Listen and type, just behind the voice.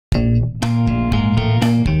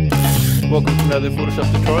Welcome to another Photoshop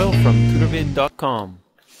tutorial from tutorvid.com.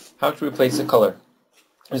 How to replace a color.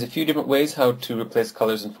 There's a few different ways how to replace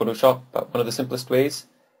colors in Photoshop, but one of the simplest ways,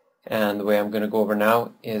 and the way I'm going to go over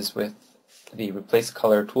now, is with the Replace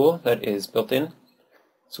Color tool that is built in.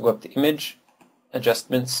 So go up to Image,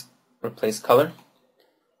 Adjustments, Replace Color,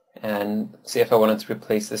 and say if I wanted to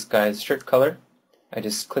replace this guy's shirt color, I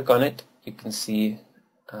just click on it. You can see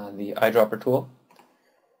the eyedropper tool,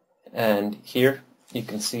 and here you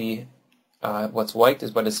can see what's white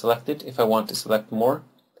is what is selected. If I want to select more,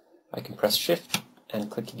 I can press Shift and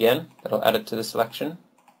click again. That'll add it to the selection.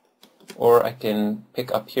 Or I can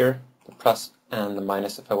pick up here the plus and the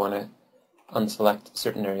minus if I want to unselect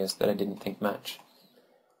certain areas that I didn't think match.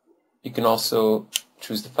 You can also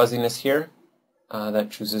choose the fuzziness here. That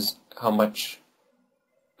chooses how much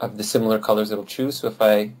of the similar colors it'll choose. So if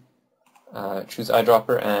I choose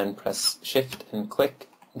eyedropper and press Shift and click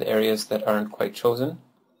the areas that aren't quite chosen,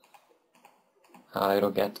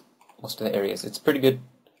 it'll get most of the areas. It's a pretty good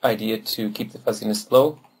idea to keep the fuzziness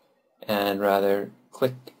low and rather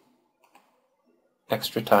click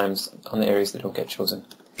extra times on the areas that don't get chosen.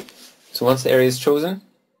 So once the area is chosen,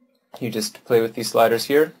 you just play with these sliders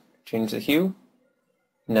here, change the hue.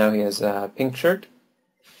 Now he has a pink shirt.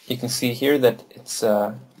 You can see here that it's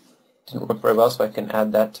didn't work very well, so I can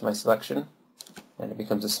add that to my selection and it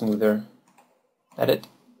becomes a smoother edit.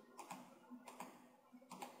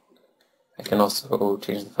 I can also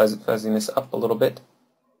change the fuzziness up a little bit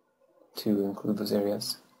to include those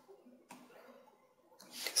areas.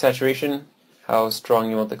 Saturation, how strong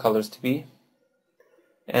you want the colors to be,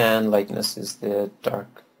 and lightness is the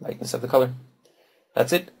dark lightness of the color.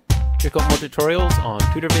 That's it. Check out more tutorials on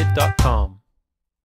tutorvid.com.